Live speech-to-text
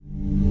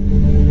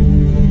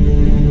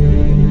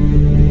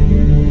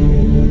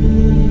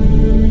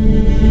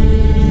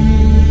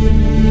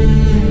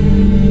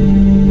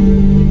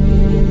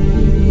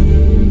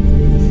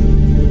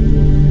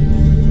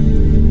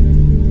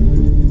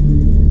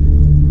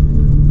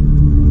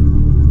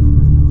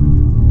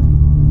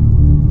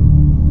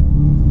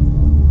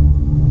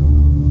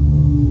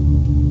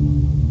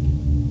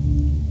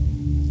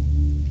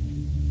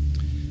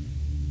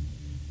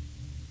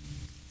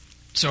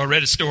So I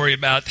read a story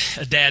about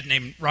a dad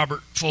named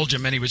Robert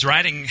Fulgham, and he was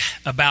writing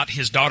about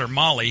his daughter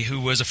Molly, who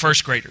was a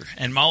first grader.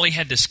 And Molly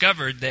had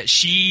discovered that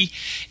she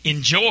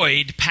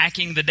enjoyed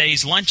packing the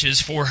day's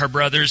lunches for her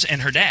brothers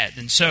and her dad.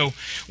 And so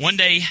one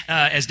day,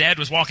 as Dad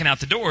was walking out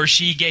the door,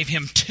 she gave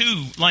him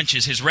 2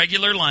 lunches, his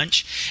regular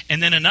lunch,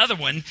 and then another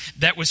one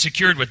that was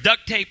secured with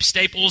duct tape,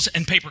 staples,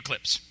 and paper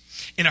clips.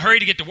 In a hurry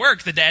to get to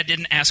work, the dad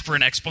didn't ask for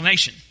an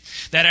explanation.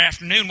 That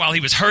afternoon, while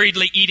he was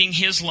hurriedly eating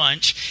his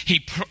lunch, he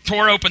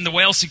tore open the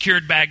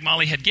well-secured bag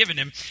Molly had given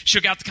him,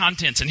 shook out the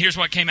contents, and here's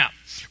what came out.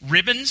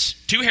 Ribbons,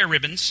 2 hair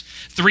ribbons,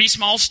 3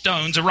 small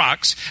stones or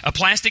rocks, a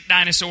plastic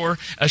dinosaur,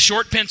 a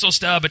short pencil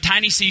stub, a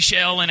tiny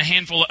seashell, and a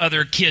handful of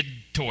other kid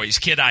toys,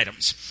 kid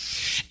items.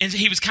 And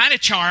he was kind of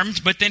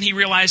charmed, but then he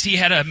realized he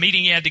had a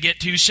meeting he had to get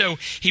to, so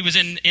he was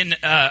in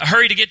a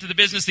hurry to get to the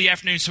business of the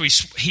afternoon, so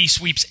he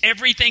sweeps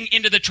everything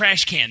into the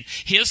trash can,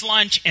 his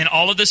lunch and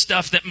all of the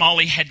stuff that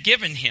Molly had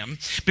given him,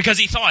 because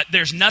he thought,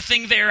 there's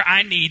nothing there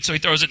I need, so he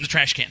throws it in the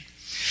trash can.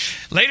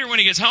 Later when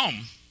he gets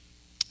home,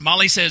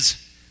 Molly says,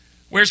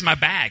 "Where's my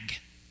bag?"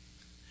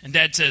 And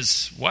Dad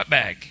says, "What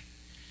bag?"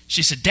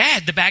 She said,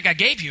 "Dad, the bag I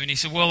gave you." And he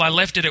said, "Well, I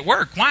left it at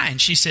work. Why?"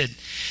 And she said,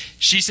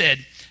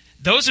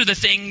 Those are the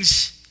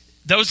things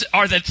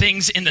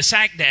in the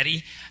sack,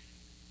 Daddy,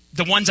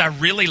 the ones I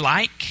really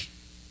like.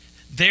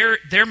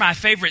 They're my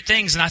favorite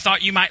things, and I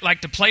thought you might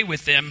like to play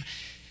with them,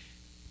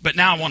 but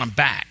now I want them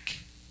back."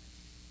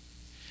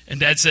 And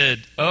Dad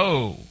said,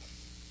 "Oh."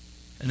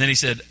 And then he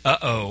said,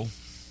 "Uh-oh."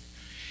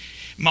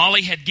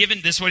 Molly had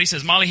given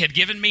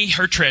me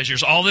her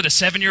treasures, all that a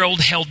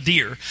 7-year-old held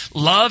dear,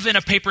 love in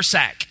a paper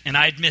sack, and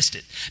I had missed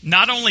it.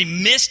 Not only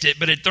missed it,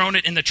 but had thrown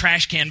it in the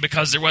trash can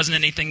because there wasn't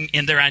anything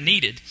in there I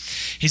needed.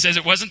 He says,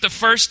 "It wasn't the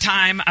first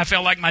time I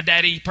felt like my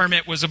daddy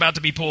permit was about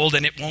to be pulled,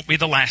 and it won't be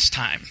the last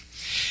time."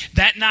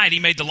 That night, he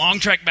made the long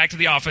trek back to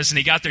the office, and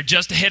he got there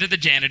just ahead of the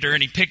janitor,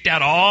 and he picked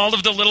out all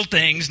of the little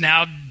things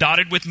now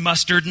dotted with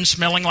mustard and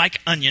smelling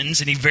like onions,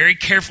 and he very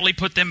carefully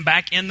put them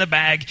back in the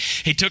bag.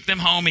 He took them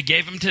home. He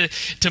gave them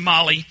to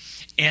Molly,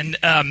 and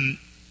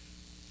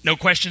no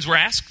questions were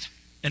asked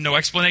and no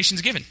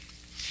explanations given.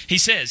 He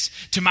says,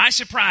 "To my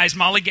surprise,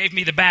 Molly gave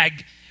me the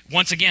bag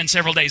once again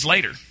several days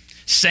later.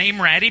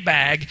 Same ratty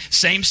bag,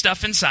 same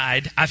stuff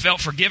inside. I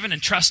felt forgiven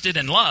and trusted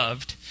and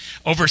loved.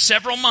 Over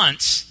several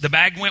months, the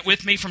bag went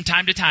with me from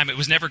time to time. It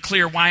was never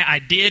clear why I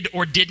did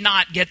or did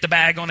not get the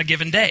bag on a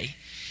given day.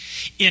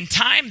 In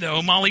time,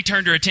 though, Molly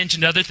turned her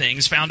attention to other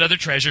things, found other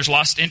treasures,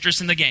 lost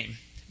interest in the game.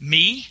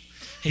 Me,"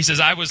 he says,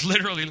 "I was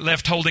literally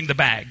left holding the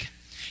bag.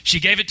 She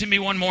gave it to me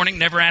one morning,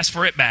 never asked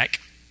for it back.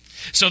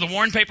 So the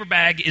worn paper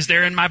bag is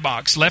there in my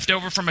box, left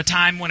over from a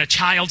time when a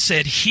child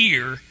said,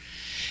 'Here,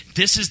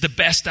 this is the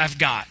best I've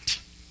got.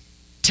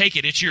 Take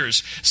it, it's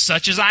yours.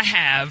 Such as I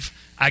have,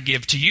 I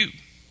give to you.'"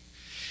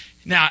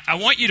 Now, I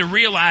want you to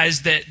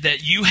realize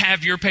that you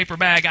have your paper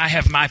bag, I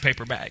have my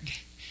paper bag.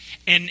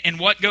 And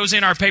what goes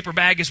in our paper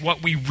bag is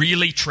what we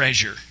really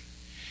treasure.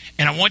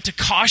 And I want to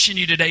caution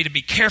you today to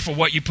be careful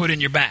what you put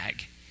in your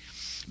bag.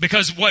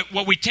 Because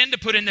what we tend to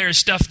put in there is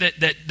stuff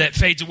that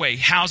fades away.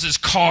 Houses,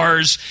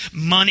 cars,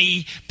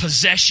 money,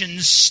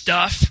 possessions,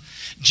 stuff.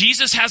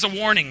 Jesus has a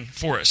warning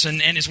for us,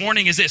 and his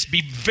warning is this: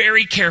 be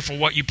very careful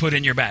what you put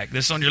in your bag.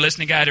 This is on your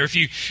listening guide, or if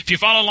you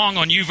follow along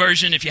on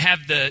YouVersion, if you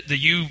have the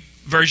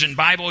YouVersion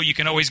Bible, you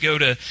can always go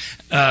to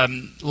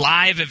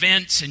live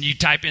events, and you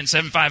type in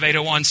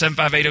 75801,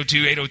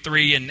 75802,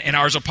 803, and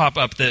ours will pop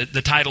up.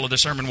 The title of the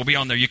sermon will be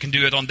on there. You can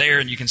do it on there,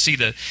 and you can see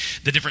the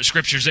different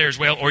scriptures there as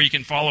well, or you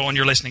can follow on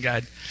your listening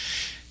guide.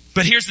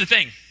 But here's the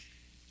thing.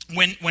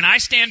 When I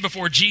stand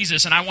before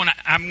Jesus and I'm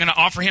going to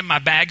offer him my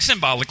bag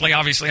symbolically,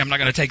 obviously I'm not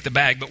going to take the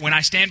bag, but when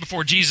I stand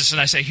before Jesus and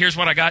I say, "Here's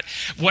what I got,"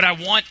 what I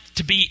want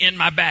to be in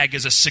my bag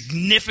is a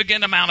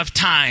significant amount of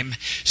time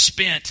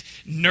spent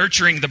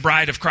nurturing the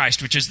bride of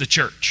Christ, which is the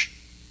church.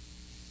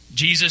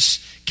 Jesus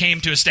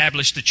came to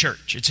establish the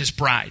church. It's his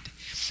bride.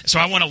 So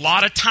I want a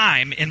lot of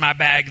time in my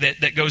bag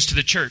that goes to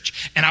the church.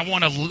 And I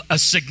want a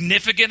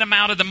significant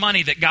amount of the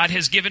money that God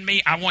has given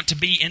me, I want to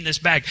be in this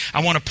bag.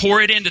 I want to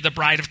pour it into the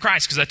bride of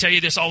Christ, because I tell you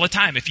this all the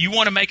time. If you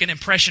want to make an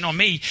impression on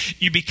me,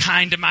 you be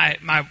kind to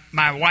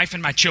my wife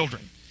and my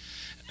children.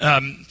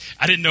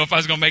 I didn't know if I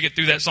was going to make it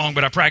through that song,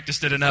 but I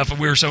practiced it enough, and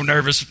we were so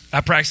nervous.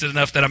 I practiced it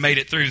enough that I made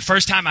it through. The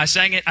first time I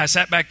sang it, I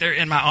sat back there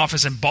in my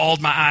office and bawled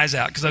my eyes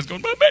out because I was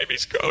going, "My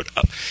baby's grown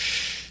up."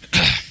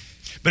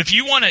 But if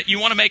you want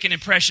to make an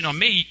impression on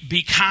me,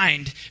 be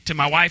kind to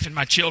my wife and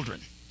my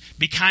children.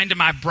 Be kind to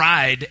my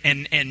bride,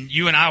 and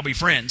you and I will be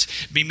friends.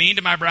 Be mean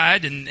to my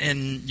bride,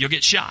 and you'll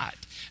get shot.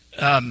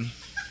 In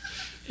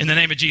the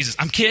name of Jesus.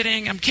 I'm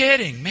kidding.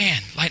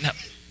 Man, lighten up.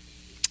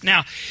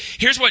 Now,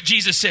 here's what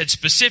Jesus said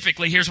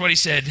specifically. Here's what he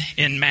said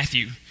in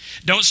Matthew.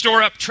 "Don't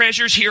store up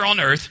treasures here on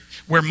earth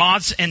where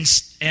moths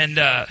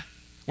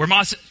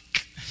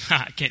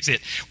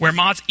where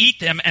moths eat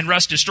them and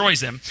rust destroys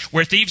them,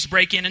 where thieves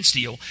break in and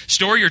steal.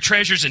 Store your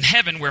treasures in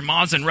heaven where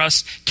moths and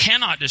rust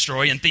cannot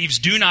destroy and thieves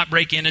do not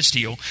break in and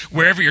steal.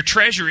 Wherever your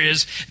treasure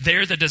is,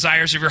 there the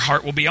desires of your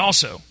heart will be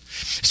also."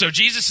 So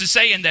Jesus is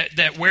saying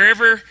that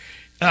wherever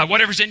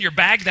whatever's in your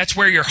bag, that's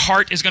where your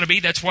heart is going to be.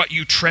 That's what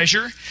you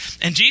treasure.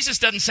 And Jesus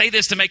doesn't say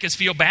this to make us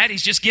feel bad.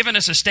 He's just given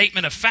us a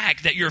statement of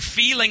fact that your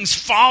feelings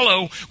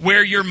follow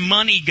where your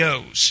money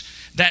goes.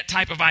 That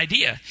type of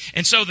idea.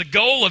 And so the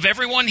goal of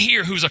everyone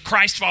here who's a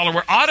Christ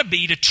follower ought to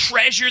be to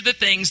treasure the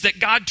things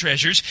that God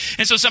treasures.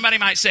 And so somebody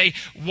might say,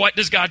 what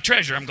does God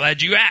treasure? I'm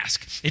glad you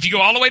asked. If you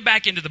go all the way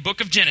back into the book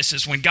of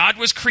Genesis, when God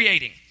was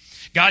creating,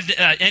 God,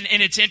 and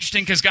it's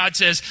interesting because God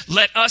says,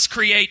 let us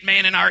create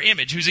man in our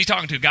image. Who's he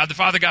talking to? God the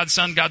Father, God the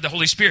Son, God the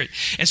Holy Spirit.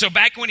 And so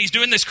back when he's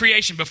doing this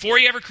creation, before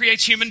he ever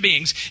creates human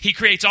beings, he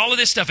creates all of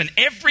this stuff. And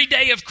every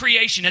day of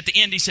creation, at the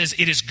end, he says,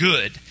 it is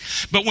good.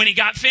 But when he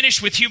got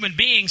finished with human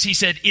beings, he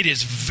said, it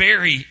is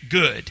very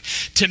good.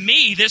 To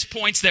me, this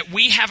points that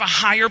we have a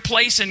higher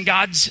place in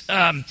God's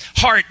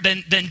heart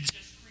than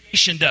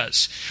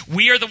does.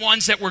 We are the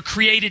ones that were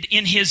created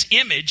in his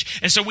image,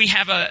 and so we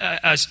have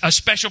a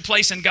special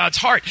place in God's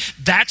heart.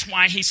 That's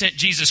why he sent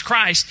Jesus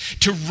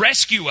Christ to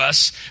rescue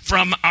us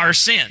from our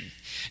sin.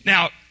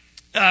 Now,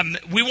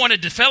 we want to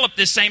develop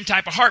this same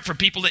type of heart for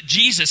people that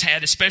Jesus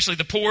had, especially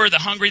the poor, the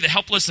hungry, the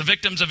helpless, the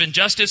victims of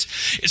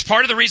injustice. It's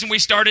part of the reason we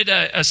started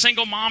a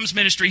single moms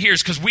ministry here,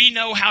 is because we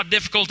know how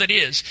difficult it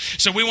is.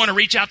 So we want to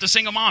reach out to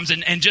single moms.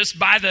 And just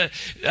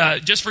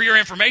just for your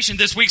information,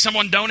 this week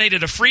someone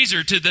donated a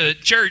freezer to the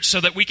church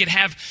so that we could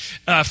have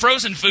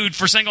frozen food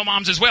for single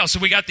moms as well. So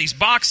we got these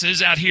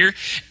boxes out here,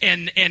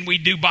 and we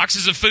do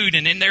boxes of food,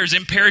 and in there's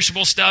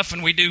imperishable stuff,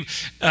 and we do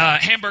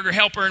hamburger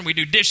helper, and we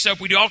do dish soap.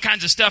 We do all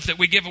kinds of stuff that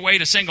we give away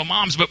to single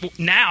moms. But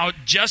now,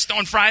 just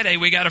on Friday,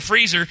 we got a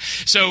freezer.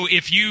 So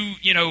if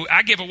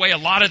I give away a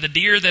lot of the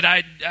deer that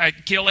I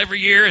kill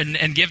every year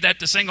and give that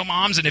to single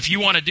moms. And if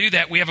you want to do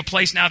that, we have a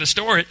place now to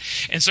store it.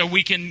 And so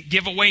we can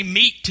give away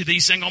meat to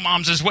these single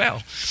moms as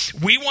well.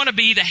 We want to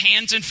be the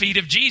hands and feet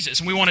of Jesus.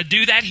 And we want to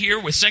do that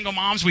here with single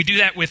moms. We do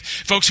that with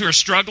folks who are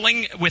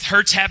struggling with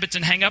hurts, habits,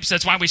 and hang-ups.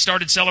 That's why we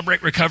started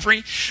Celebrate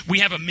Recovery. We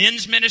have a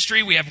men's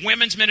ministry. We have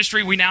women's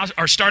ministry. We now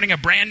are starting a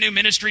brand new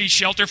ministry,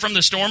 Shelter from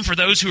the Storm, for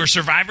those who are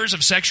survivors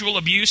of sexual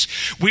abuse.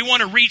 We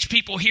want to reach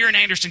people here in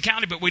Anderson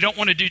County, but we don't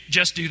want to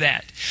just do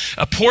that.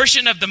 A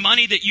portion of the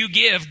money that you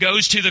give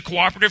goes to the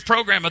cooperative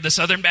program of the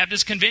Southern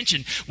Baptist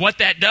Convention. What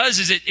that does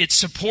is it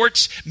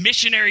supports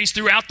missionaries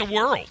throughout the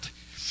world.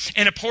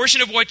 And a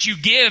portion of what you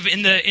give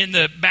in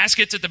the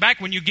baskets at the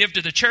back when you give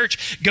to the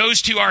church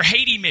goes to our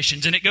Haiti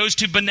missions, and it goes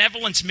to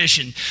benevolence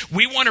mission.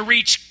 We want to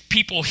reach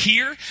people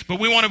here, but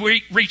we want to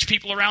reach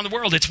people around the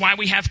world. It's why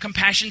we have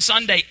Compassion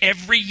Sunday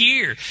every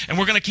year. And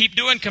we're going to keep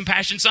doing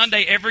Compassion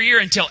Sunday every year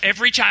until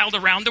every child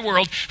around the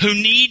world who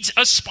needs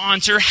a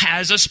sponsor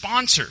has a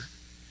sponsor.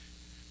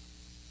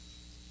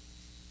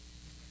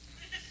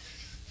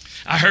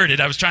 I heard it.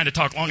 I was trying to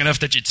talk long enough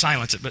that you'd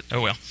silence it, but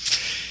oh well.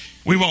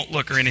 We won't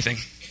look or anything.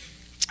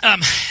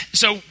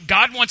 So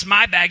God wants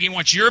my bag, he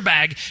wants your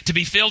bag to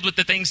be filled with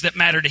the things that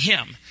matter to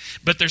him.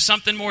 But there's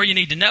something more you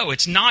need to know.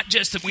 It's not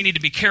just that we need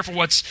to be careful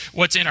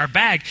what's in our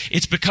bag.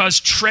 It's because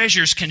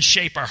treasures can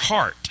shape our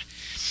heart.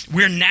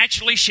 We're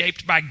naturally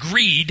shaped by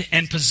greed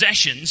and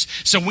possessions,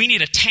 so we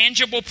need a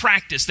tangible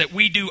practice that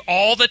we do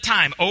all the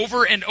time,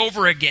 over and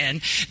over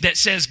again, that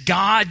says,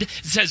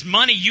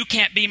 money, you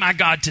can't be my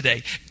God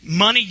today.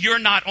 Money, you're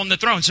not on the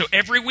throne. So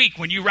every week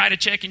when you write a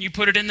check and you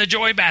put it in the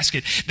joy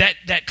basket,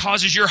 that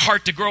causes your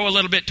heart to grow a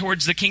little bit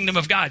towards the kingdom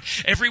of God.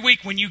 Every week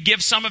when you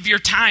give some of your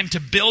time to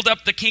build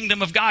up the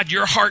kingdom of God,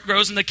 your heart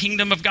grows and the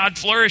kingdom of God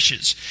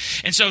flourishes.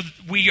 And so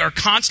we are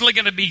constantly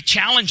going to be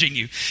challenging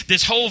you.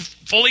 This whole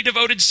fully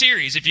devoted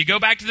series, if you go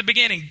back to the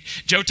beginning,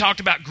 Joe talked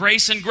about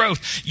grace and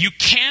growth. You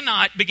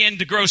cannot begin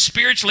to grow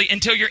spiritually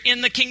until you're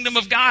in the kingdom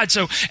of God.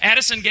 So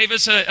Addison gave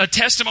us a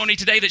testimony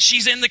today that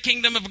she's in the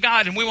kingdom of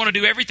God, and we want to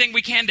do everything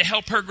we can to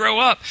help her grow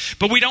up.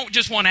 But we don't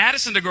just want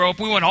Addison to grow up.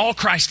 We want all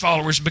Christ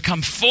followers to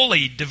become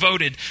fully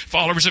devoted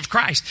followers of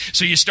Christ.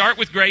 So you start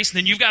with grace, and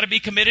then you've got to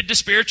be committed to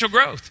spiritual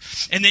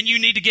growth. And then you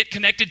need to get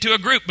connected to a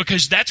group,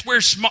 because that's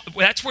where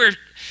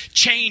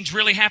change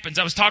really happens.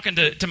 I was talking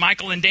to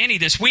Michael and Danny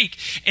this week,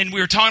 and we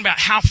were talking about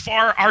how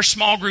far our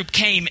small group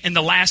came in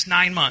the last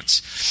 9 months.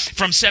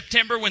 From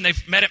September, when they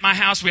met at my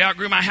house, we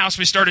outgrew my house,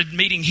 we started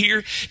meeting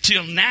here,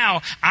 till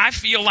now, I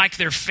feel like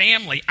they're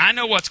family. I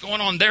know what's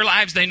going on in their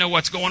lives. They know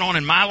what's going on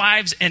in my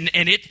lives,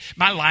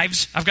 my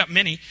lives, I've got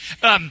many.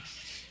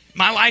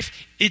 My life,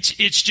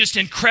 it's just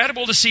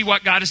incredible to see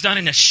what God has done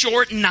in a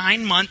short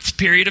 9-month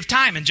period of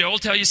time. And Joe will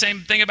tell you the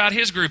same thing about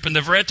his group and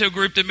the Vereto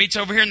group that meets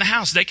over here in the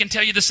house. They can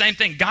tell you the same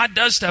thing. God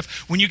does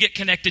stuff when you get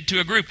connected to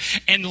a group.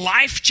 And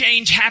life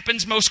change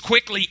happens most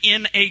quickly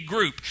in a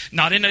group,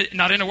 not in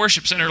a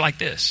worship center like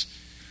this.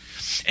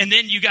 And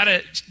then you got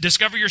to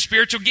discover your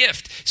spiritual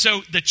gift.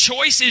 So the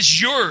choice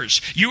is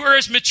yours. You are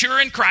as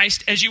mature in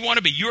Christ as you want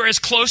to be. You are as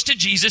close to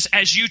Jesus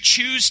as you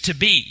choose to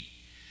be.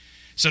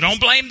 So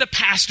don't blame the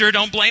pastor,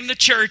 don't blame the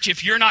church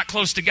if you're not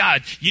close to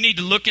God. You need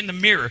to look in the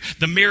mirror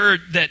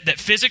that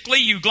physically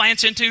you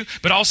glance into,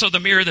 but also the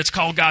mirror that's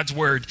called God's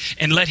Word,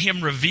 and let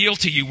him reveal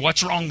to you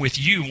what's wrong with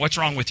you, what's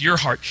wrong with your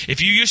heart.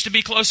 If you used to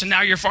be close and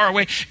now you're far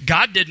away,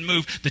 God didn't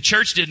move, the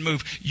church didn't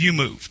move, you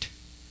moved.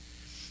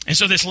 And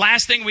so this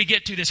last thing we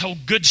get to, this whole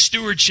good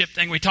stewardship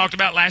thing we talked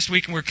about last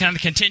week, and we're kind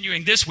of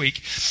continuing this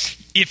week.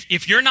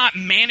 If you're not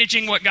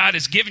managing what God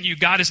has given you,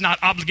 God is not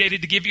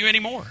obligated to give you any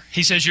more.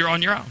 He says you're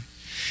on your own.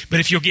 But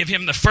if you'll give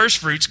him the first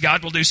fruits,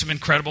 God will do some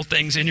incredible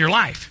things in your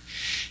life.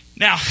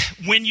 Now,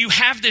 when you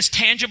have this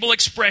tangible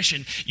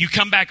expression, you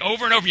come back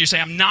over and over and you say,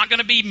 I'm not going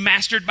to be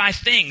mastered by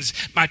things.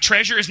 My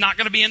treasure is not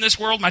going to be in this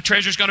world. My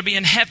treasure is going to be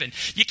in heaven.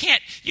 You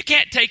can't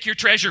take your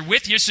treasure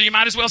with you, so you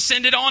might as well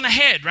send it on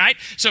ahead, right?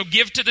 So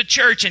give to the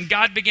church, and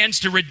God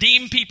begins to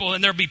redeem people,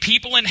 and there'll be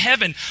people in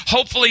heaven,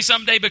 hopefully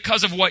someday,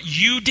 because of what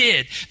you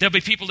did. There'll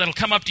be people that'll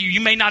come up to you.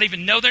 You may not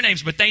even know their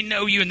names, but they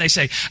know you, and they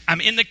say,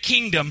 I'm in the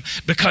kingdom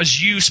because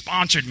you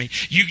sponsored me.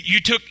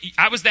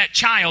 I was that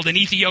child in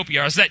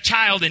Ethiopia. I was that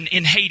child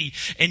in Haiti.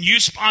 And you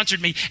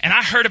sponsored me, and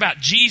I heard about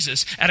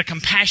Jesus at a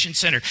compassion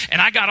center, and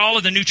I got all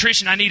of the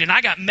nutrition I need, and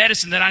I got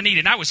medicine that I need,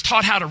 and I was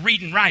taught how to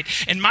read and write,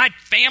 and my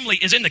family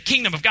is in the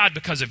kingdom of God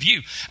because of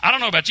you. I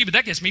don't know about you, but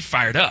that gets me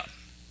fired up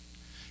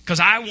because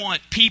I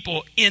want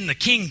people in the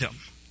kingdom.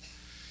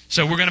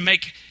 So we're going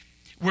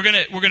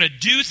to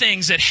do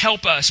things that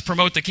help us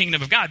promote the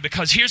kingdom of God,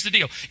 because here's the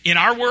deal. In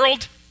our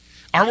world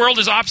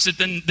is opposite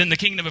than the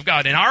kingdom of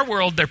God. In our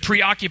world, they're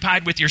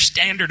preoccupied with your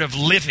standard of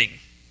living.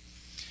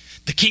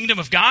 The kingdom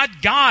of God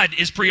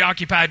is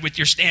preoccupied with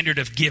your standard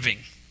of giving.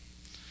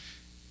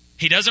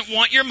 He doesn't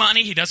want your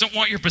money. He doesn't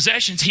want your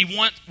possessions. He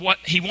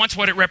wants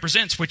what it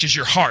represents, which is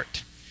your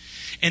heart.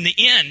 In the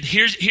end,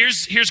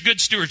 here's good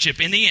stewardship.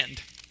 In the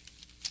end,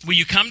 will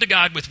you come to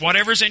God with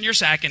whatever's in your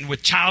sack, and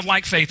with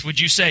childlike faith,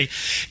 would you say,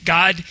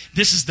 God,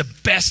 this is the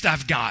best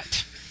I've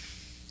got.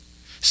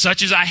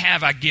 Such as I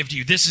have, I give to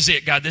you. This is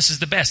it, God. This is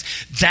the best.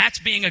 That's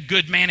being a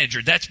good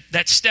manager.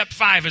 That's step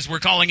 5, as we're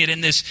calling it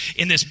in this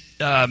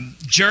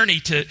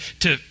journey to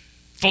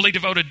fully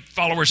devoted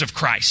followers of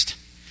Christ.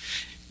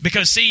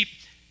 Because see,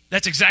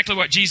 that's exactly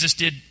what Jesus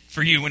did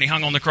for you when he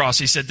hung on the cross.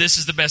 He said, this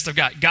is the best I've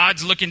got.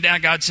 God's looking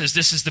down. God says,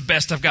 this is the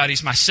best I've got.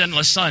 He's my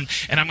sinless son,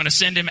 and I'm going to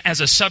send him as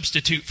a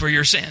substitute for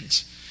your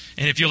sins.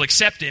 And if you'll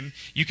accept him,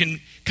 you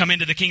can come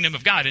into the kingdom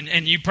of God.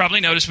 And you probably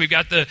noticed we've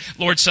got the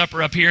Lord's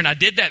Supper up here. And I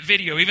did that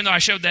video. Even though I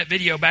showed that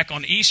video back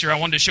on Easter, I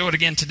wanted to show it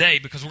again today,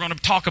 because we're going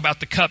to talk about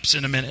the cups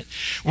in a minute.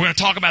 We're going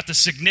to talk about the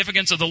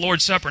significance of the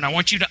Lord's Supper. And I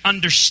want you to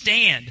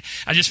understand.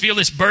 I just feel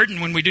this burden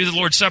when we do the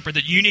Lord's Supper,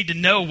 that you need to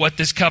know what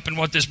this cup and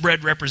what this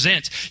bread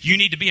represents. You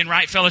need to be in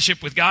right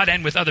fellowship with God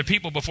and with other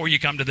people before you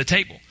come to the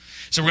table.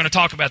 So we're going to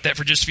talk about that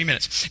for just a few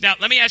minutes. Now,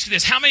 let me ask you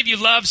this. How many of you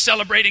love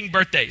celebrating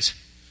birthdays?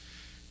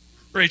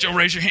 Rachel,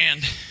 raise your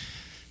hand.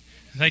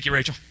 Thank you,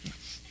 Rachel.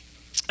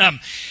 How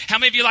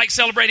many of you like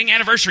celebrating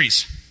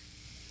anniversaries?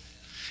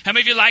 How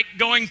many of you like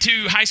going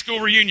to high school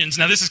reunions?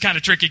 Now, this is kind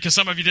of tricky because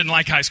some of you didn't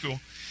like high school.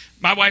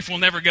 My wife will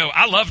never go.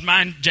 I loved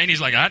mine.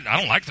 Janie's like, I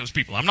don't like those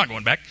people. I'm not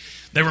going back.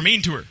 They were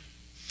mean to her.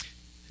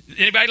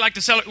 Anybody like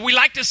to celebrate? We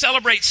like to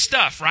celebrate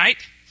stuff, right?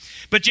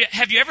 But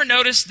have you ever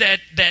noticed that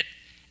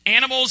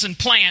animals and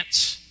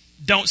plants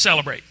don't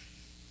celebrate,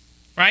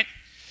 right?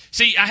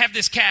 See, I have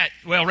this cat,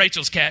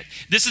 Rachel's cat.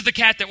 This is the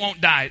cat that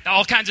won't die.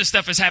 All kinds of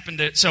stuff has happened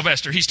to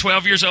Sylvester. He's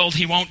 12 years old.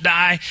 He won't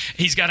die.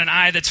 He's got an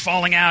eye that's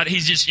falling out.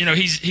 He's just,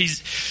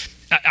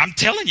 I'm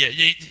telling you,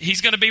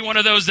 he's going to be one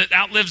of those that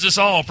outlives us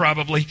all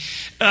probably.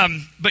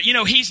 But,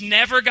 he's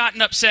never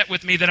gotten upset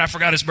with me that I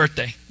forgot his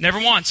birthday. Never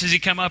once has he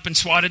come up and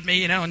swatted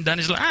me, and done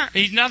his,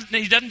 he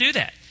doesn't do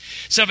that.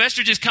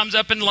 Sylvester just comes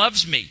up and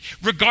loves me,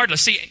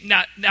 regardless. See,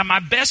 now my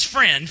best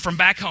friend from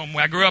back home,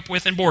 where I grew up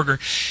with in Borger,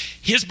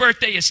 his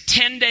birthday is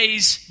 10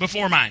 days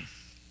before mine.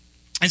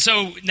 And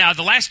so now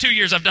the last 2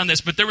 years I've done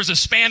this, but there was a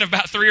span of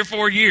about 3 or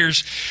 4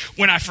 years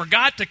when I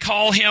forgot to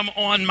call him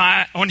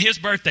on his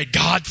birthday.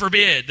 God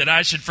forbid that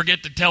I should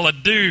forget to tell a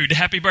dude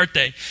happy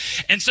birthday.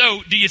 And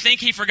so do you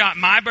think he forgot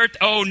my birthday?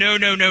 Oh,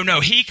 no.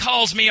 He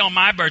calls me on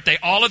my birthday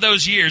all of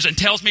those years and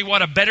tells me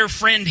what a better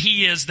friend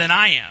he is than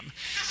I am.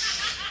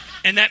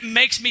 And that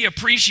makes me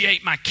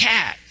appreciate my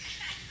cat.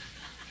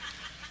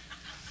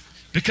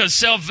 Because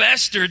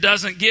Sylvester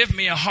doesn't give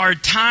me a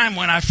hard time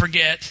when I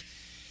forget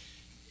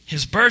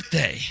his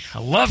birthday. I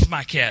love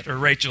my cat, or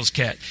Rachel's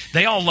cat.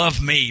 They all love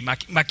me.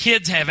 My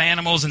kids have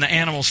animals, and the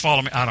animals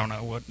follow me. I don't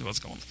know what's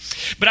going on.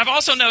 But I've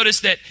also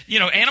noticed that,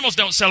 animals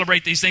don't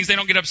celebrate these things. They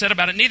don't get upset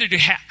about it. Neither do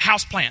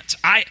house plants.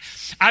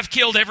 I've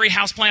killed every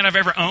house plant I've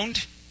ever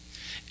owned.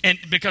 And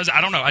because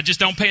I don't know, I just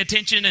don't pay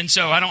attention, and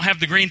so I don't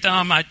have the green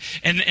thumb.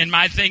 And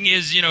my thing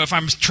is, if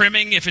I'm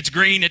trimming, if it's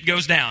green, it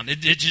goes down. It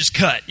just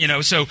cut,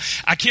 So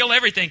I kill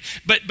everything.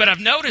 But I've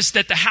noticed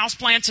that the house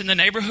plants in the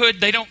neighborhood,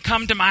 they don't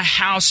come to my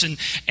house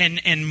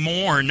and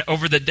mourn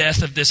over the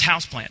death of this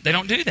house plant. They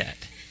don't do that.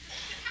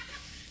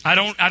 I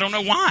don't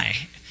know why.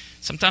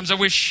 Sometimes I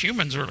wish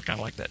humans were kind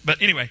of like that.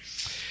 But anyway,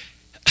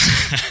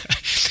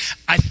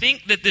 I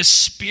think that this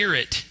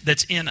spirit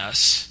that's in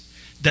us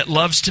that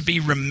loves to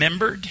be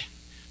remembered,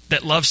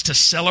 that loves to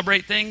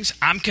celebrate things,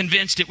 I'm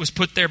convinced it was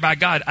put there by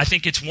God. I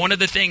think it's one of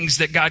the things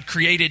that God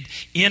created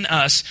in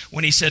us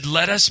when he said,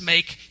 let us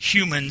make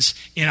humans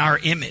in our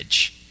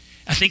image.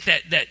 I think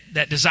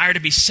that desire to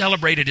be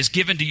celebrated is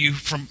given to you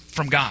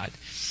from God.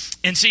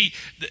 And see,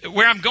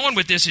 where I'm going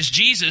with this is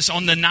Jesus,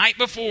 on the night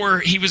before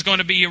he was going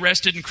to be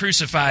arrested and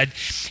crucified,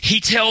 he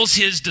tells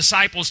his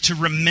disciples to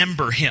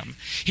remember him.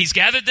 He's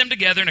gathered them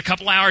together in a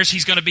couple hours.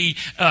 He's going to be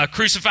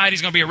crucified.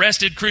 He's going to be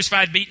arrested,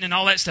 crucified, beaten, and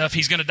all that stuff.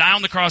 He's going to die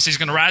on the cross. He's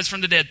going to rise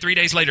from the dead 3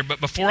 days later. But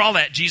before all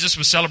that, Jesus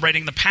was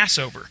celebrating the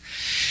Passover.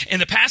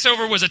 And the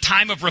Passover was a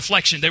time of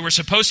reflection. They were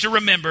supposed to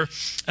remember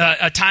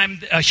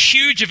a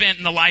huge event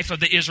in the life of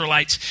the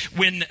Israelites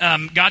when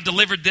God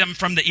delivered them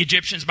from the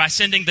Egyptians by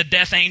sending the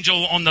death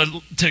angel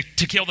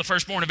to kill the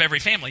firstborn of every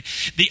family.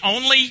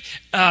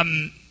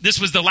 This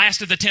was the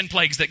last of the 10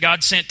 plagues that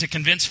God sent to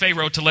convince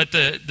Pharaoh to let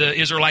the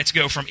Israelites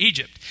go from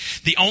Egypt.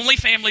 The only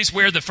families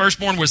where the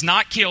firstborn was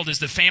not killed is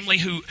the family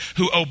who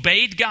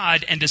obeyed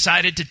God and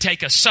decided to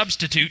take a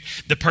substitute,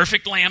 the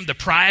perfect lamb, the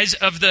prize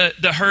of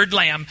the herd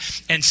lamb,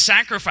 and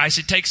sacrifice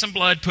it, take some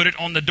blood, put it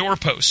on the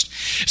doorpost.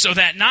 So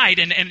that night,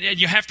 and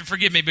you have to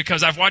forgive me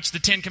because I've watched the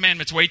 10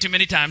 Commandments way too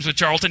many times with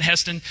Charlton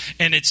Heston,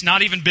 and it's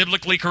not even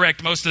biblically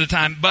correct most of the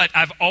time, but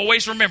I've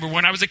always remembered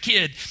when I was a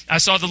kid, I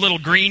saw the little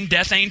green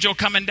death angel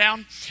coming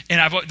down,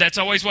 and that's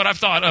always what I've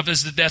thought of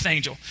as the death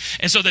angel.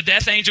 And so the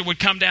death angel would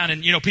come down,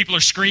 and people are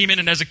screaming,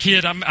 and as a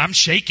kid, I'm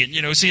shaking,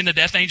 seeing the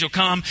death angel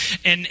come.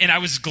 And I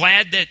was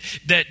glad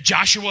that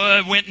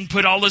Joshua went and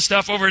put all this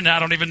stuff over, and I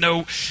don't even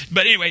know.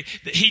 But anyway,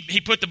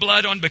 he put the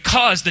blood on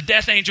because the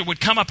death angel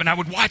would come up, and I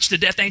would watch the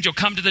death angel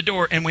come to the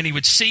door, and when he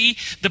would see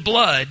the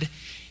blood,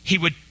 he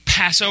would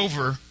pass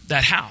over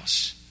that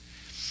house.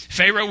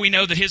 Pharaoh, we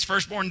know that his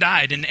firstborn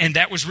died, and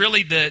that was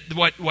really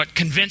what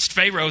convinced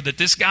Pharaoh that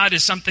this God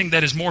is something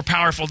that is more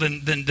powerful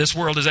than this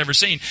world has ever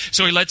seen.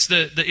 So he lets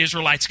the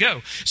Israelites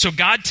go. So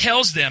God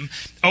tells them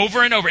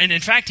over and over, and in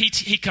fact,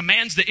 he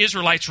commands the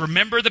Israelites,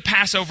 remember the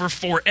Passover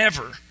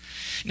forever.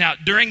 Now,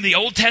 during the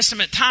Old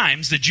Testament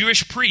times, the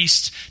Jewish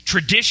priests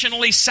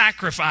traditionally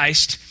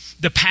sacrificed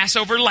the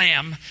Passover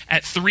lamb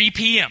at 3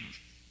 p.m.,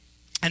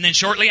 and then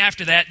shortly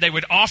after that, they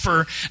would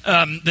offer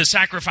the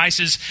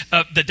sacrifices,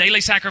 the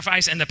daily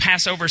sacrifice and the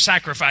Passover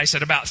sacrifice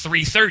at about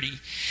 3:30.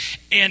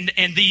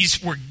 And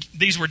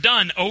these were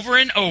done over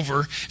and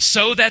over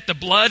so that the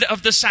blood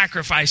of the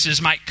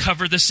sacrifices might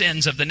cover the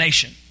sins of the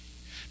nation.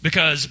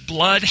 Because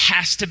blood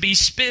has to be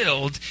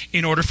spilled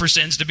in order for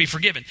sins to be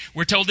forgiven.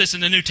 We're told this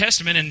in the New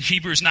Testament in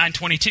Hebrews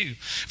 9:22.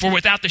 For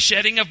without the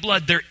shedding of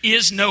blood, there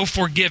is no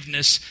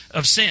forgiveness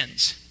of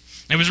sins.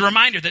 It was a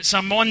reminder that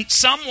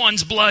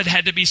someone's blood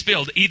had to be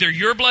spilled. Either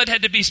your blood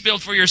had to be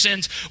spilled for your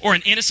sins, or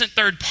an innocent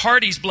third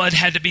party's blood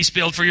had to be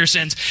spilled for your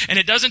sins. And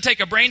it doesn't take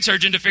a brain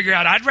surgeon to figure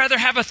out, I'd rather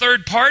have a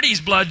third party's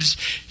blood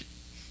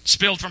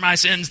spilled for my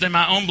sins than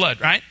my own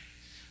blood, right?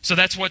 So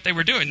that's what they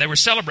were doing. They were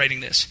celebrating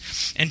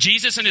this. And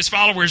Jesus and his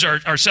followers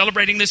are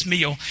celebrating this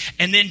meal.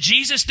 And then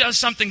Jesus does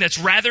something that's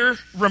rather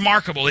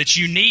remarkable. It's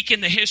unique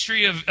in the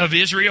history of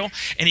Israel.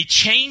 And he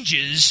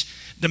changes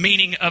the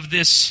meaning of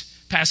this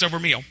Passover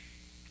meal.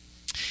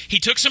 He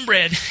took some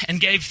bread and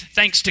gave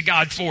thanks to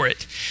God for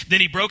it. Then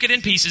he broke it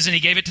in pieces and he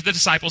gave it to the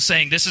disciples,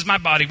 saying, this is my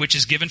body which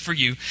is given for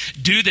you.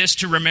 Do this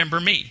to remember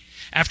me.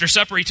 After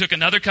supper, he took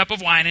another cup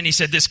of wine and he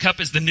said, this cup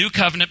is the new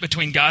covenant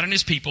between God and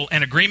his people,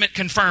 an agreement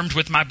confirmed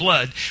with my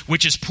blood,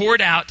 which is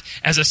poured out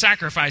as a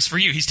sacrifice for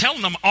you. He's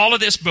telling them all of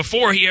this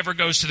before he ever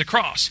goes to the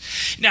cross.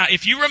 Now,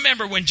 if you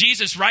remember when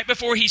Jesus, right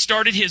before he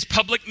started his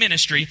public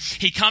ministry,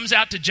 he comes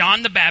out to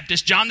John the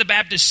Baptist. John the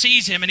Baptist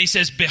sees him and he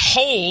says,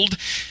 behold,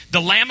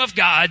 the Lamb of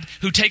God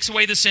who takes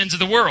away the sins of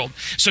the world.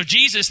 So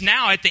Jesus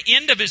now at the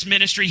end of his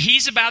ministry,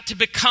 he's about to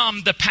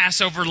become the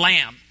Passover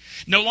lamb.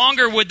 No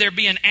longer would there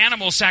be an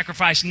animal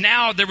sacrifice.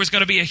 Now there was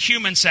going to be a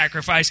human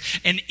sacrifice.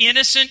 An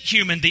innocent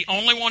human, the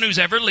only one who's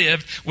ever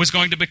lived, was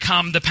going to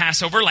become the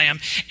Passover lamb.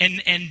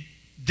 And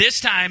this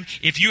time,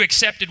 if you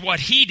accepted what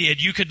he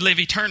did, you could live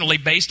eternally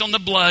based on the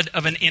blood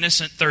of an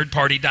innocent third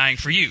party dying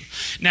for you.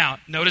 Now,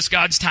 notice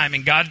God's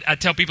timing. God, I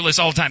tell people this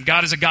all the time,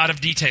 God is a God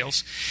of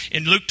details.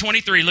 In Luke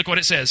 23, look what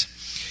it says.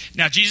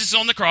 Now, Jesus is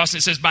on the cross, and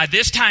it says, by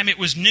this time it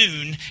was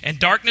noon, and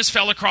darkness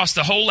fell across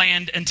the whole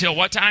land until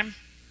what time?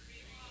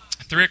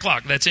 3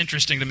 o'clock. That's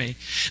interesting to me.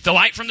 The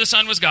light from the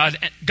sun was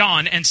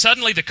gone, and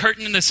suddenly the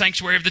curtain in the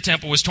sanctuary of the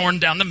temple was torn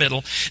down the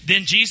middle.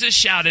 Then Jesus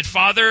shouted,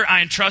 Father,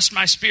 I entrust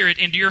my spirit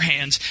into your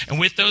hands. And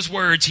with those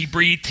words, he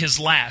breathed his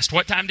last.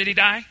 What time did he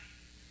die?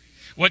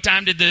 What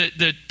time did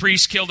the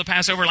priest kill the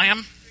Passover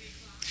lamb?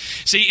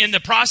 See, in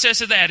the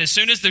process of that, as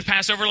soon as the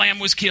Passover lamb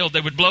was killed,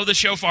 they would blow the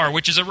shofar,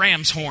 which is a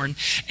ram's horn,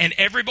 and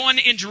everyone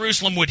in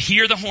Jerusalem would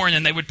hear the horn,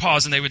 and they would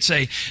pause, and they would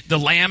say, the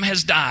lamb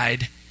has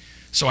died,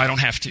 so I don't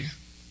have to.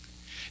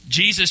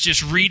 Jesus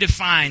just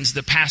redefines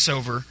the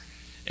Passover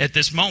at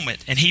this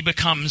moment, and he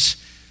becomes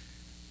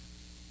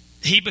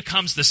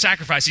the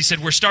sacrifice. He said,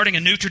 we're starting a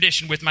new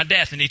tradition with my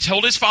death. And he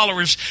told his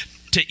followers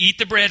to eat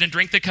the bread and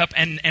drink the cup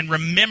and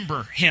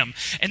remember him.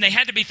 And they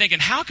had to be thinking,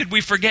 how could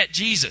we forget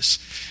Jesus?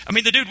 I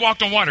mean, the dude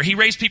walked on water. He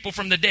raised people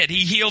from the dead.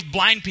 He healed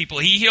blind people.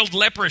 He healed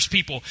leprous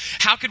people.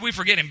 How could we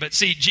forget him? But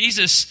see,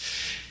 Jesus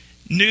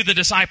knew the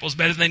disciples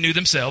better than they knew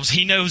themselves.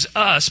 He knows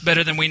us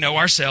better than we know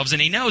ourselves.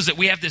 And he knows that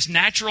we have this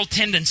natural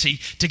tendency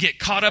to get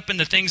caught up in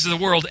the things of the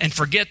world and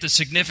forget the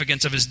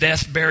significance of his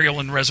death,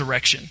 burial, and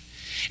resurrection.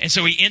 And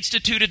so he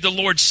instituted the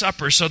Lord's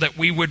Supper so that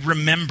we would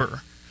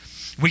remember.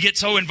 We get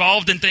so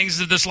involved in things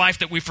of this life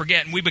that we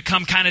forget, and we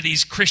become kind of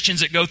these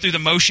Christians that go through the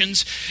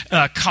motions,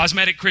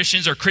 cosmetic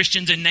Christians or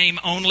Christians in name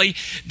only,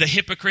 the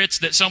hypocrites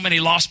that so many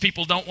lost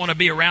people don't want to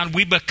be around.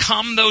 We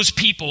become those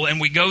people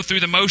and we go through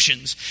the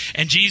motions.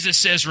 And Jesus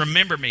says,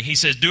 remember me. He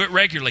says, do it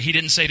regularly. He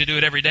didn't say to do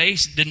it every day.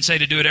 He didn't say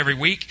to do it every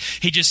week.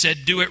 He just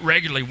said, do it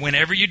regularly.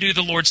 Whenever you do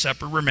the Lord's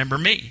Supper, remember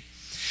me.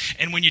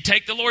 And when you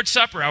take the Lord's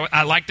Supper,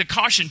 I like to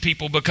caution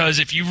people, because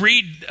if you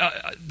read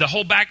the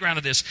whole background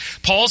of this,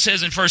 Paul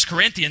says in 1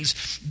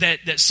 Corinthians that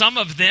some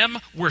of them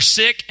were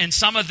sick and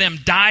some of them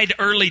died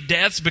early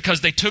deaths because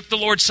they took the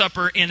Lord's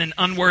Supper in an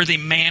unworthy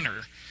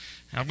manner.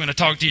 I'm going to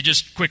talk to you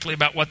just quickly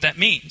about what that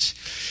means.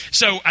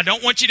 So I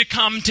don't want you to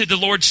come to the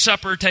Lord's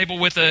Supper table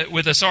with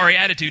a sorry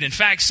attitude. In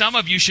fact, some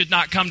of you should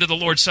not come to the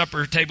Lord's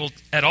Supper table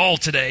at all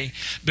today,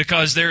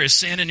 because there is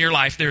sin in your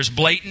life. There's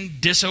blatant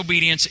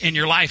disobedience in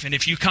your life. And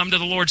if you come to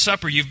the Lord's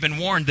Supper, you've been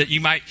warned that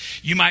you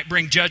might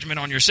bring judgment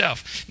on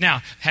yourself.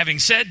 Now, having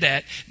said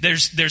that,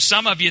 there's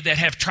some of you that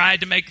have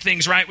tried to make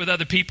things right with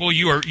other people.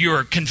 You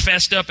are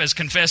confessed up as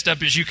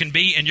you can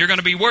be, and you're going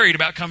to be worried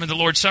about coming to the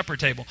Lord's Supper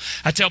table.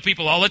 I tell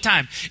people all the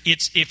time,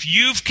 if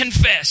you've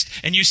confessed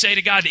and you say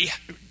to God,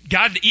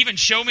 God, even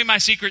show me my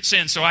secret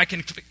sin so I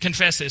can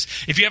confess this.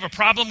 If you have a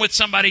problem with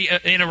somebody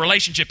in a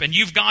relationship and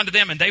you've gone to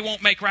them and they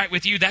won't make right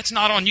with you, that's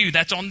not on you,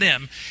 that's on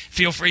them.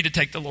 Feel free to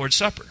take the Lord's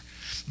Supper.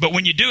 But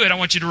when you do it, I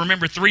want you to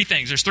remember three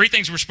things. There's three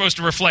things we're supposed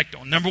to reflect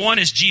on. Number one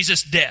is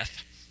Jesus'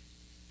 death.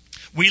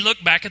 We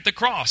look back at the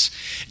cross.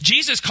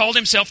 Jesus called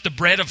himself the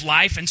bread of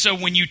life. And so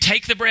when you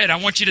take the bread, I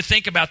want you to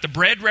think about the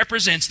bread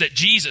represents that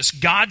Jesus,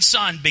 God's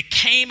Son,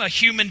 became a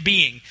human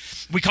being.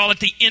 We call it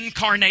the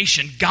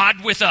incarnation,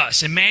 God with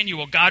us,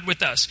 Emmanuel, God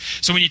with us.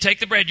 So when you take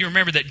the bread, you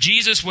remember that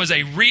Jesus was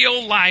a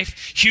real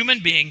life human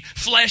being,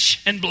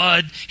 flesh and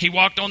blood. He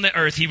walked on the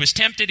earth. He was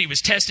tempted. He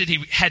was tested.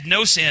 He had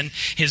no sin.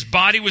 His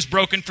body was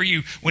broken for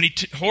you. When he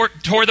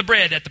tore the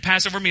bread at the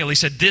Passover meal, he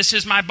said, this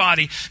is my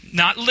body,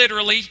 not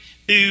literally.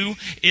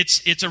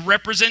 It's a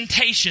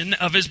representation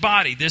of his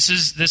body. This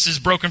is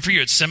broken for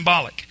you. It's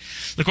symbolic.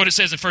 Look what it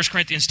says in 1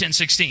 Corinthians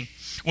 10:16.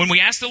 When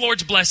we ask the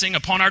Lord's blessing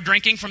upon our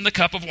drinking from the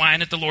cup of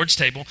wine at the Lord's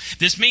table,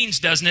 this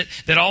means, doesn't it,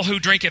 that all who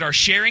drink it are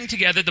sharing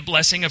together the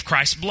blessing of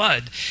Christ's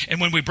blood.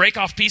 And when we break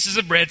off pieces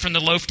of bread from the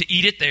loaf to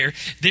eat it there,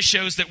 this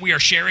shows that we are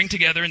sharing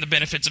together in the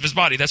benefits of his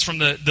body. That's from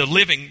the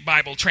Living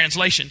Bible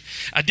translation.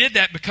 I did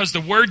that because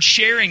the word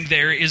sharing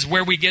there is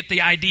where we get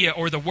the idea,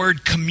 or the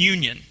word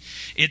communion.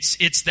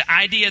 It's the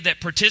idea that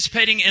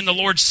participating in the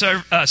Lord's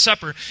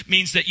Supper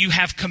means that you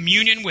have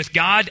communion with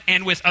God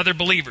and with other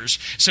believers.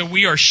 So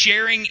we are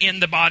sharing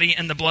in the body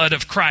and the blood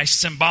of Christ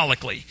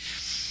symbolically.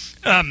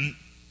 The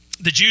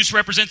juice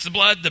represents the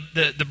blood,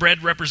 the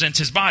bread represents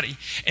his body.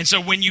 And so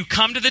when you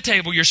come to the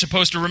table, you're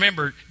supposed to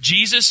remember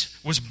Jesus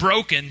was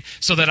broken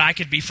so that I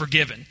could be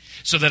forgiven,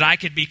 so that I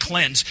could be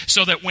cleansed,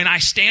 so that when I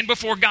stand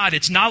before God,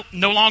 it's no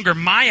longer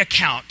my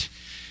account.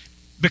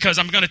 Because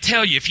I'm going to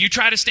tell you, if you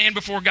try to stand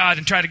before God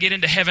and try to get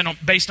into heaven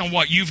based on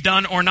what you've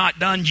done or not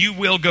done, you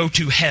will go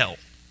to hell.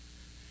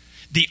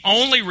 The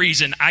only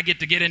reason I get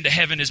to get into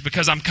heaven is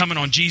because I'm coming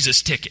on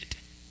Jesus' ticket.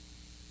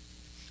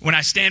 When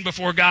I stand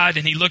before God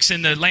and he looks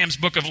in the Lamb's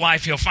Book of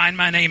Life, he'll find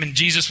my name and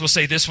Jesus will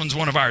say, this one's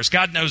one of ours.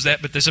 God knows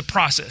that, but there's a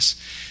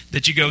process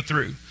that you go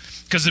through.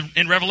 Because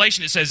in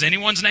Revelation it says,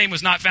 anyone's name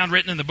was not found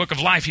written in the Book of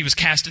Life, he was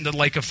cast into the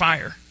lake of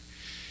fire.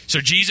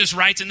 So Jesus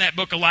writes in that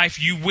Book of Life,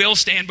 you will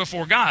stand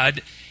before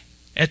God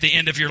at the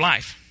end of your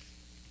life.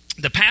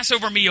 The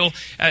Passover meal,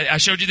 I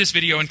showed you this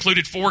video,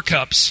 included 4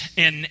 cups.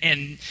 And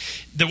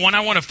the one I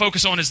want to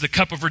focus on is the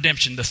cup of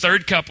redemption. The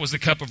third cup was the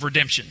cup of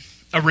redemption.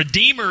 A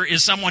redeemer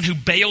is someone who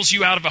bails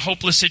you out of a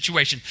hopeless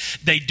situation.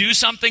 They do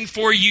something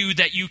for you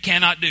that you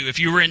cannot do. If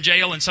you were in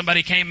jail and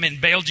somebody came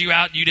and bailed you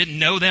out, you didn't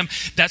know them,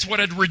 that's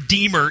what a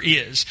redeemer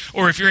is.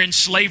 Or if you're in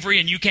slavery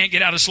and you can't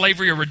get out of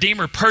slavery, a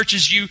redeemer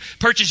purchases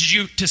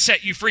you to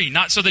set you free,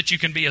 not so that you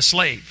can be a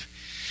slave.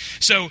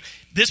 So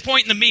this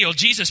point in the meal,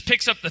 Jesus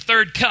picks up the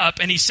third cup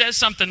and he says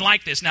something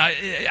like this. Now,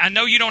 I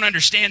know you don't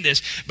understand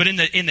this, but in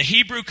the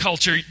Hebrew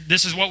culture,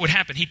 this is what would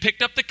happen. He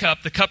picked up the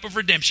cup of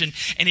redemption,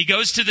 and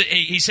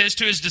he says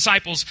to his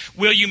disciples,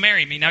 will you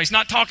marry me? Now, he's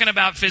not talking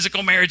about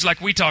physical marriage like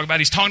we talk about.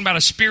 He's talking about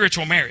a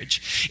spiritual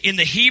marriage. In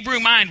the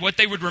Hebrew mind, what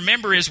they would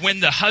remember is when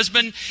the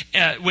husband,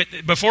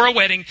 before a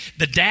wedding,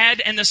 the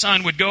dad and the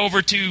son would go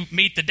over to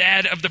meet the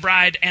dad of the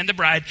bride and the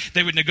bride.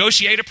 They would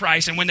negotiate a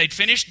price, and when they'd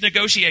finished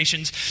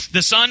negotiations,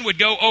 the son would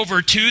go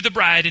over to the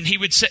bride and he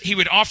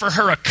would offer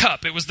her a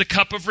cup. It was the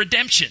cup of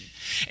redemption.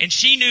 And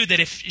she knew that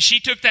if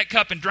she took that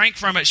cup and drank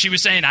from it, she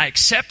was saying, I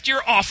accept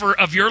your offer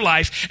of your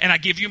life and I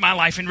give you my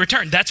life in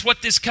return. That's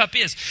what this cup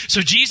is.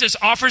 So Jesus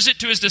offers it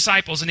to his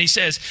disciples and he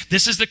says,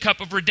 this is the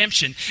cup of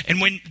redemption.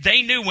 And when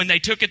they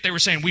took it, they were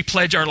saying, we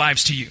pledge our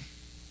lives to you.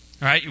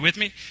 All right, you with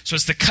me? So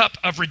it's the cup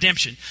of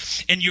redemption.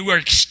 And you are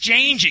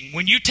exchanging.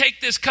 When you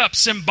take this cup,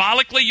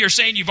 symbolically, you're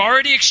saying you've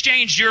already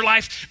exchanged your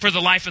life for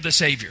the life of the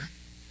Savior.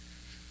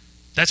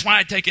 That's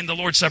why taking the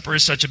Lord's Supper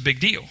is such a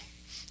big deal.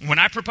 When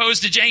I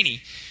proposed to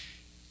Janie,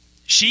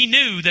 She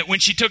knew that when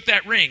she took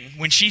that ring,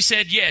 when she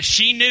said yes,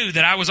 she knew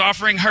that I was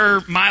offering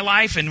her my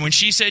life. And when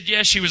she said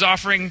yes, she was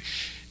offering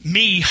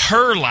me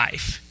her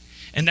life.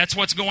 And that's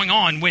what's going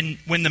on. When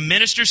the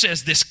minister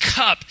says, this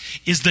cup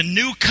is the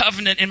new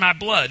covenant in my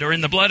blood, or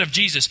in the blood of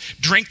Jesus,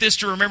 drink this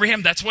to remember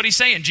him. That's what he's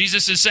saying.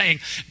 Jesus is saying,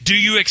 do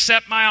you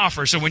accept my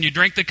offer? So when you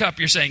drink the cup,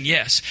 you're saying,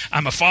 yes,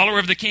 I'm a follower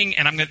of the King,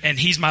 and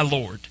he's my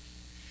Lord.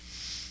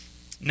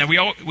 Now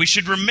we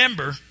should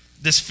remember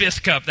this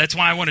fifth cup. That's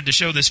why I wanted to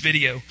show this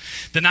video.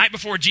 The night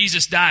before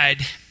Jesus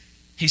died,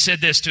 he said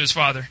this to his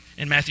Father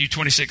in Matthew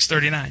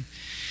 26:39.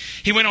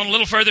 He went on a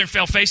little further and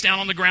fell face down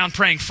on the ground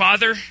praying,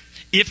 Father,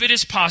 if it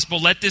is possible,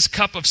 let this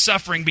cup of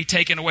suffering be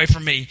taken away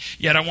from me.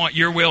 Yet I want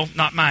your will,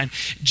 not mine.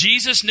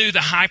 Jesus knew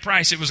the high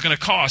price it was going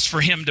to cost for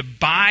him to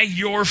buy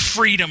your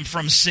freedom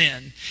from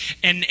sin.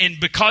 And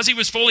because he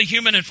was fully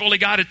human and fully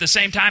God at the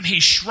same time, he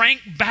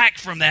shrank back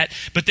from that.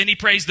 But then he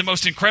prays the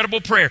most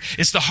incredible prayer.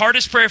 It's the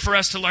hardest prayer for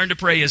us to learn to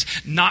pray is,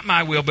 not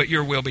my will, but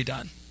your will be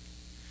done.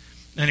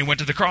 And he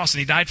went to the cross and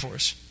he died for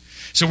us.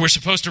 So we're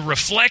supposed to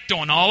reflect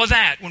on all of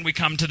that when we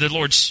come to the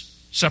Lord's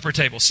Supper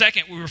table.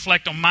 Second, we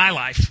reflect on my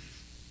life.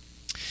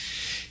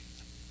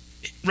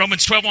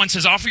 Romans 12:1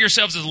 says, offer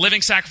yourselves as a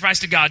living sacrifice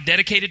to God,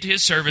 dedicated to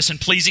his service and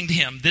pleasing to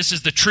him. This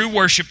is the true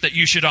worship that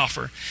you should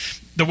offer.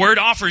 The word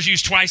offer is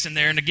used twice in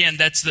there. And again,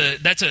 that's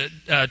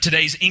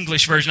today's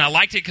English version. I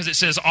liked it because it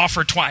says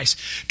offer twice.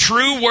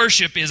 True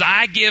worship is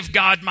I give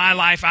God my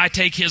life, I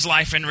take his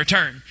life in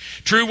return.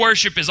 True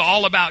worship is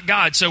all about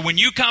God. So when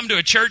you come to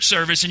a church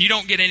service and you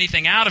don't get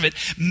anything out of it,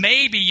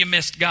 maybe you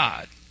missed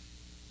God.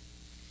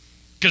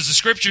 Because the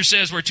scripture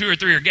says where 2 or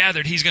 3 are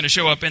gathered, he's going to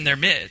show up in their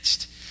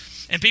midst.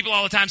 And people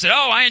all the time say,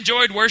 oh, I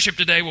enjoyed worship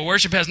today. Well,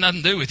 worship has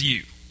nothing to do with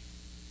you.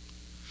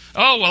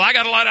 Oh, well, I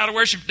got a lot out of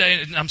worship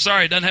today. I'm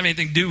sorry, it doesn't have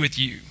anything to do with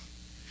you.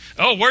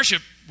 Oh,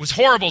 worship was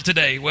horrible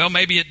today. Well,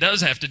 maybe it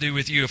does have to do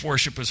with you if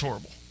worship was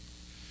horrible.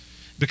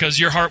 Because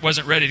your heart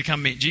wasn't ready to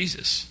come meet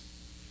Jesus.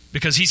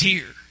 Because he's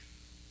here.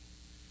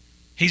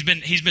 He's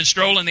been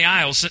strolling the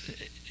aisles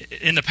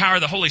in the power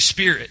of the Holy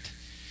Spirit.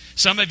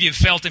 Some of you have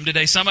felt him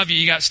today. Some of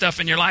you got stuff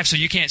in your life so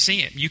you can't see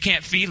him. You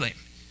can't feel him.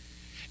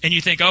 And you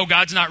think, oh,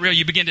 God's not real.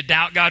 You begin to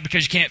doubt God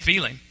because you can't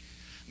feel him.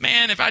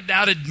 Man, if I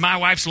doubted my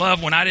wife's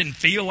love when I didn't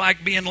feel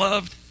like being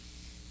loved,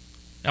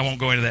 I won't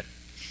go into that.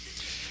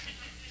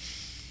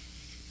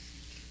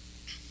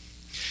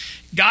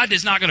 God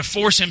is not going to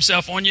force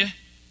himself on you,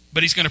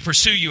 but he's going to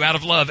pursue you out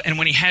of love. And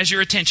when he has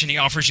your attention, he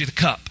offers you the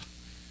cup.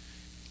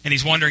 And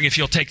he's wondering if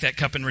you'll take that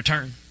cup in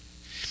return.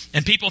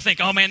 And people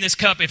think, oh man, this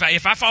cup, if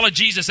I follow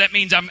Jesus, that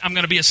means I'm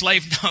going to be a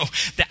slave. No,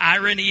 the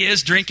irony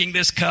is drinking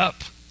this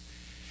cup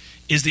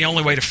is the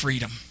only way to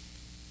freedom.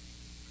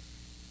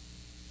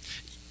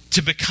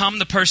 To become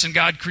the person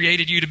God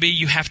created you to be,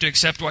 you have to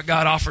accept what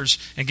God offers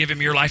and give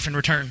him your life in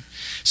return.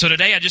 So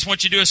today, I just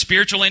want you to do a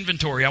spiritual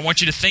inventory. I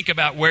want you to think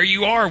about where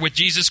you are with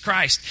Jesus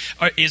Christ.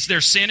 Is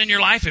there sin in your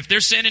life? If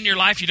there's sin in your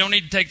life, you don't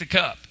need to take the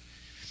cup.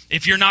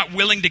 If you're not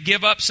willing to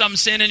give up some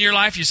sin in your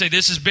life, you say,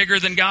 this is bigger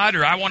than God,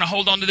 or I want to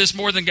hold on to this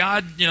more than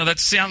God. You know, that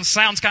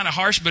sounds kind of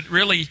harsh, but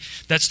really,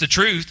 that's the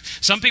truth.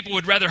 Some people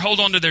would rather hold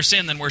on to their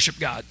sin than worship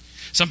God.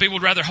 Some people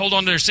would rather hold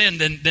on to their sin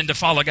than to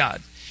follow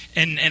God.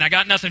 And I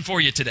got nothing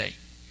for you today.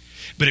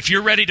 But if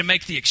you're ready to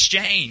make the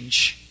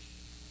exchange,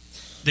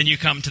 then you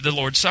come to the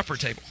Lord's Supper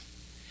table.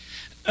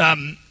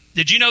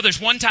 Did you know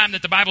there's one time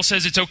that the Bible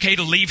says it's okay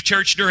to leave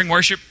church during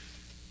worship?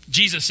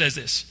 Jesus says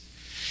this.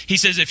 He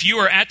says, if you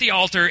are at the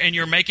altar and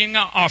you're making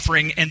an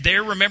offering and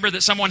there remember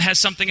that someone has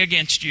something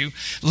against you,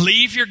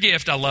 leave your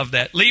gift. I love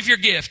that. Leave your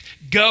gift.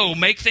 Go,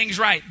 make things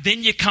right.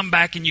 Then you come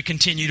back and you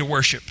continue to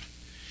worship.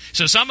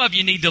 So some of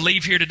you need to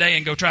leave here today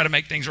and go try to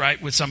make things right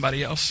with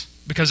somebody else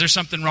because there's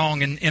something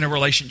wrong in a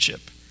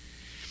relationship.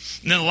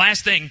 And then the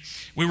last thing,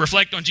 we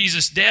reflect on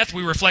Jesus' death,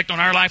 we reflect on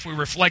our life, we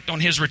reflect on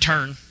his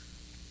return.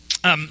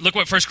 Look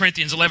what 1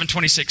 Corinthians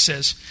 11:26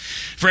 says.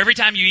 For every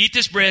time you eat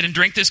this bread and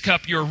drink this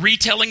cup, you're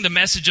retelling the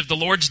message of the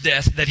Lord's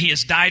death, that he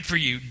has died for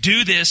you.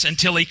 Do this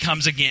until he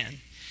comes again.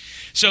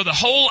 So the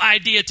whole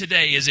idea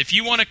today is if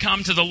you want to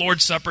come to the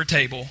Lord's Supper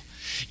table,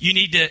 you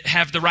need to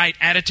have the right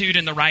attitude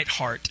and the right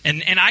heart.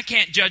 And I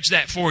can't judge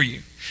that for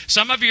you.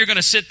 Some of you are going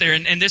to sit there,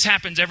 and this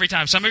happens every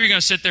time. Some of you are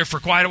going to sit there for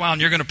quite a while, and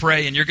you're going to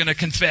pray, and you're going to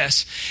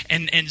confess.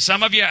 And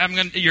some of you,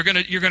 you're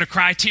going to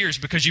cry tears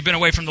because you've been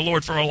away from the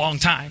Lord for a long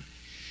time.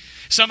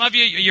 Some of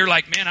you, you're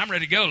like, man, I'm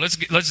ready to go.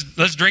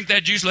 Let's drink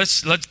that juice.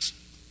 Let's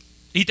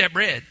eat that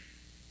bread.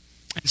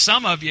 And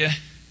some of you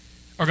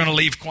are going to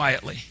leave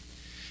quietly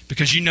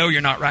because you know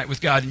you're not right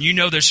with God, and you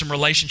know there's some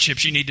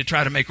relationships you need to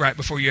try to make right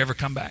before you ever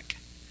come back.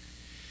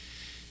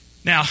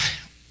 Now,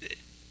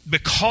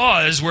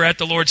 because we're at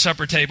the Lord's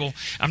Supper table,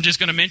 I'm just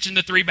going to mention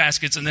the 3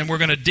 baskets, and then we're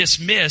going to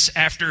dismiss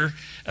after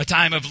a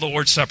time of the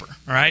Lord's Supper.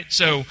 All right?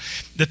 So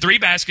the 3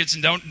 baskets,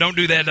 and don't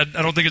do that. I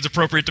don't think it's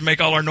appropriate to make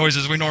all our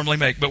noises we normally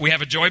make. But we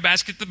have a joy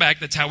basket at the back.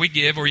 That's how we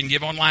give, or you can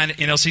give online at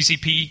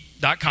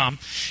nlccp.com.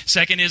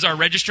 Second is our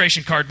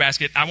registration card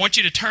basket. I want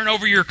you to turn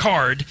over your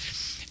card,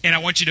 and I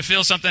want you to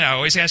fill something out. I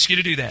always ask you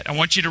to do that. I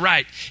want you to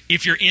write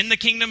if you're in the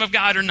kingdom of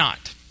God or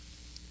not.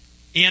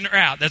 In or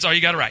out. That's all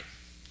you got to write.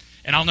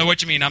 And I'll know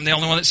what you mean. I'm the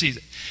only one that sees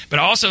it. But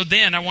also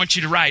then I want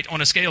you to write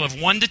on a scale of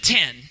 1 to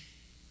 10,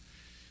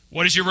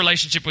 what is your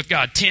relationship with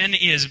God? 10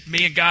 is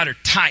me and God are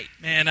tight.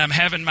 Man, I'm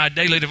having my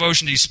daily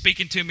devotion. He's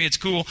speaking to me. It's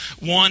cool.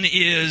 1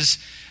 is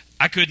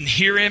I couldn't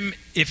hear him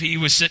if he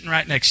was sitting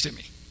right next to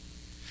me.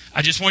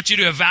 I just want you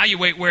to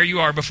evaluate where you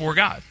are before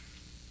God.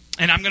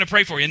 And I'm going to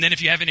pray for you. And then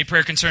if you have any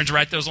prayer concerns,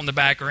 write those on the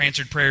back, or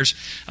answered prayers.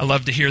 I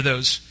love to hear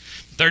those.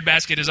 Third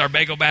basket is our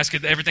bagel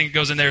basket. Everything that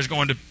goes in there is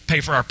going to pay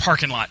for our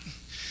parking lot.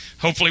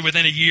 Hopefully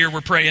within a year,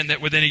 we're praying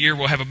that within a year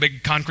we'll have a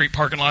big concrete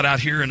parking lot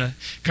out here and a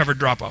covered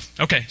drop-off.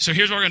 Okay, so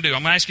here's what we're going to do.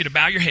 I'm going to ask you to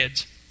bow your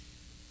heads.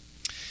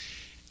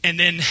 And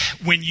then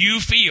when you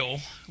feel,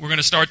 we're going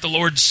to start the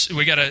Lord's,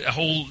 we got a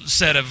whole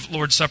set of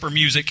Lord's Supper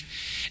music,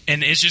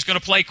 and it's just going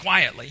to play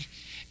quietly.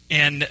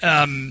 And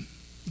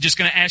just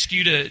going to ask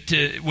you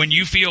to when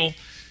you feel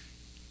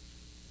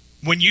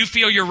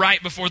you're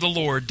right before the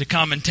Lord, to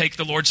come and take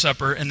the Lord's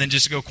Supper and then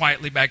just go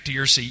quietly back to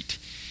your seat.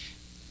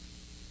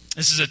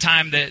 This is a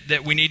time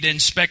that we need to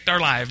inspect our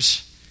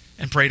lives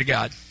and pray to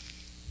God.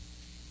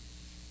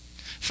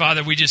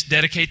 Father, we just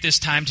dedicate this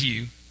time to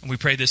you, and we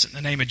pray this in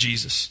the name of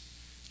Jesus.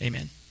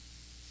 Amen.